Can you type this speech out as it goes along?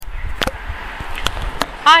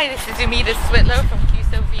Hi, this is Umida Switlow from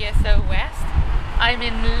CUSO-VSO West. I'm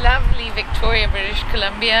in lovely Victoria, British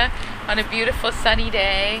Columbia on a beautiful sunny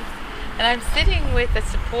day, and I'm sitting with a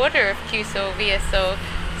supporter of CUSO-VSO.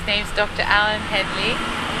 His name's Dr. Alan Hedley,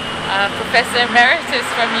 Professor Emeritus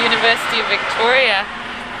from University of Victoria.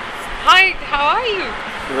 Hi, how are you?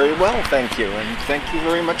 Very well, thank you, and thank you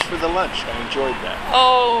very much for the lunch. I enjoyed that.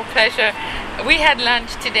 Oh, pleasure. We had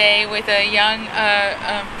lunch today with a young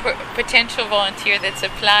potential volunteer that's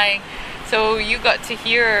applying, so you got to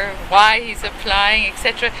hear why he's applying,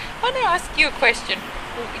 etc. I want to ask you a question.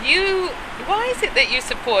 Why is it that you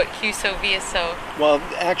support CUSO-VSO? Well,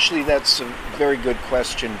 actually, that's a very good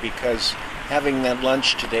question, because having that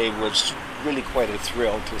lunch today was really quite a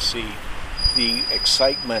thrill to see the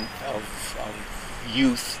excitement of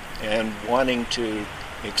youth and wanting to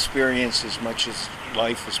experience as much as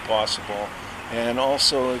life as possible, and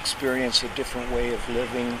also experience a different way of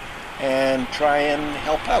living and try and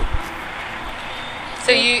help out.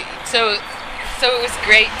 So it was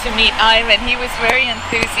great to meet Ivan. He was very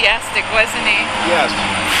enthusiastic, wasn't he? Yes.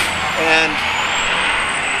 And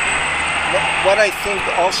what I think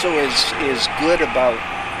also is good about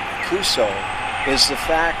CUSO is the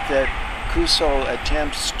fact that CUSO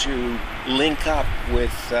attempts to link up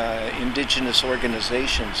with indigenous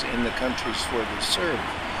organizations in the countries where they serve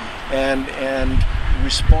and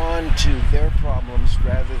respond to their problems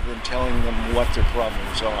rather than telling them what their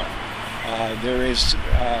problems are. There is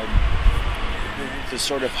the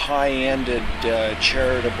sort of high-ended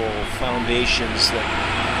charitable foundations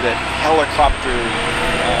that helicopter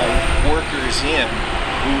workers in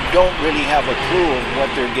who don't really have a clue of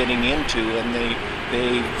what they're getting into, and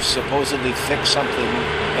they supposedly fix something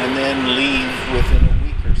and then leave within a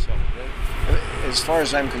week or so. As far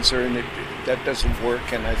as I'm concerned, that doesn't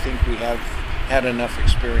work, and I think we have had enough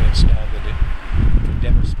experience now that it can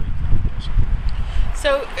demonstrate that it doesn't.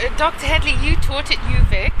 So, Dr. Hedley, you taught at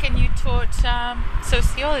UVic, and you taught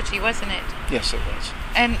sociology, wasn't it? Yes, it was.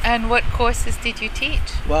 And what courses did you teach?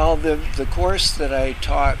 Well, the course that I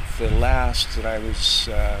taught, the last that I was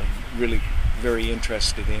really very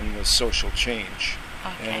interested in, was social change.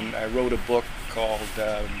 Okay. And I wrote a book called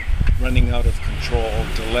Running Out of Control,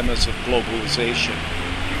 Dilemmas of Globalization.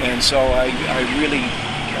 And so I really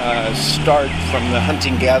start from the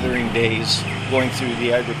hunting-gathering days, going through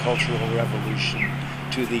the agricultural revolution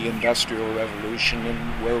to the industrial revolution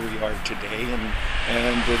and where we are today,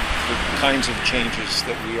 and the kinds of changes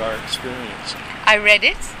that we are experiencing. I read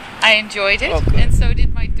it, I enjoyed it, and so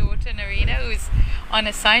did my daughter Narina, who's on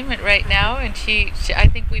assignment right now, and she I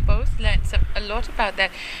think we both learned a lot about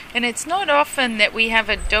that. And it's not often that we have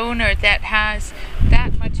a donor that has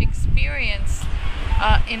that much experience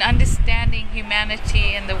in understanding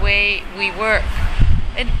humanity and the way we work.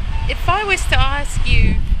 And if I was to ask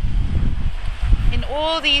you, in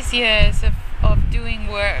all these years of doing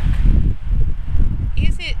work, do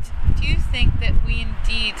you think that we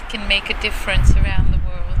indeed can make a difference around the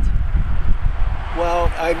world?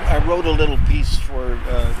 Well, I wrote a little piece for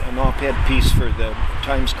an op-ed piece for the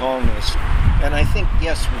Times Colonist, and I think,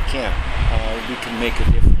 yes, we can. We can make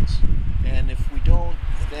a difference. And if we don't,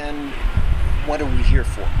 then what are we here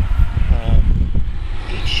for?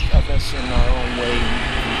 Each of us in our own way,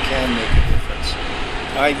 we can make a difference.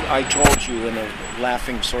 I told you in a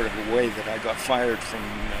laughing sort of a way that I got fired from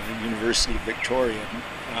the University of Victoria.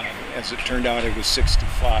 As it turned out, I was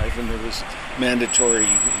 65, and there was mandatory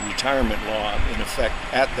retirement law in effect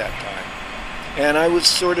at that time. And I was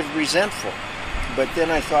sort of resentful. But then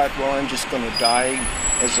I thought, well, I'm just going to die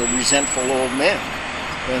as a resentful old man.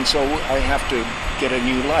 And so I have to get a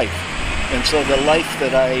new life. And so the life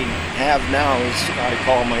that I have now is, I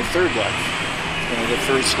call my third life. The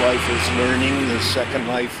first life is learning, the second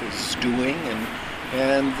life is doing,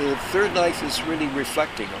 and the third life is really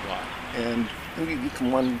reflecting a lot. And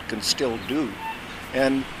one can still do.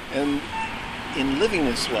 And in living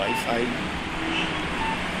this life, I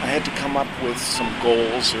had to come up with some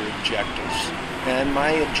goals or objectives. And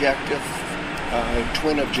my objective,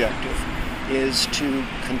 twin objective, is to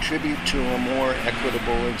contribute to a more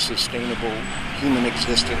equitable and sustainable human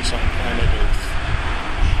existence on planet Earth.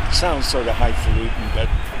 It sounds sort of highfalutin, but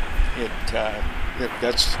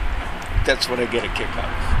that's what I get a kick out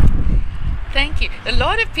of. Thank you. A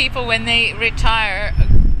lot of people, when they retire,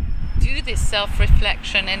 do this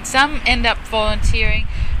self-reflection, and some end up volunteering,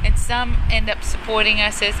 and some end up supporting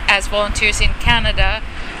us as volunteers in Canada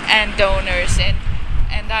and donors. And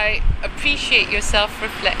I appreciate your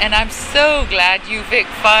self-reflection, and I'm so glad UVic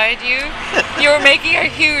fired you. You're making a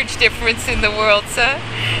huge difference in the world, sir.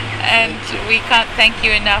 And we can't thank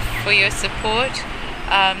you enough for your support.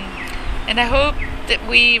 And I hope that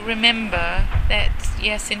we remember that,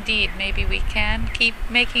 yes, indeed, maybe we can keep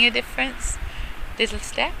making a difference. Little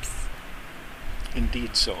steps.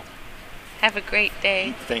 Indeed so. Have a great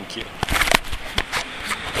day. Thank you.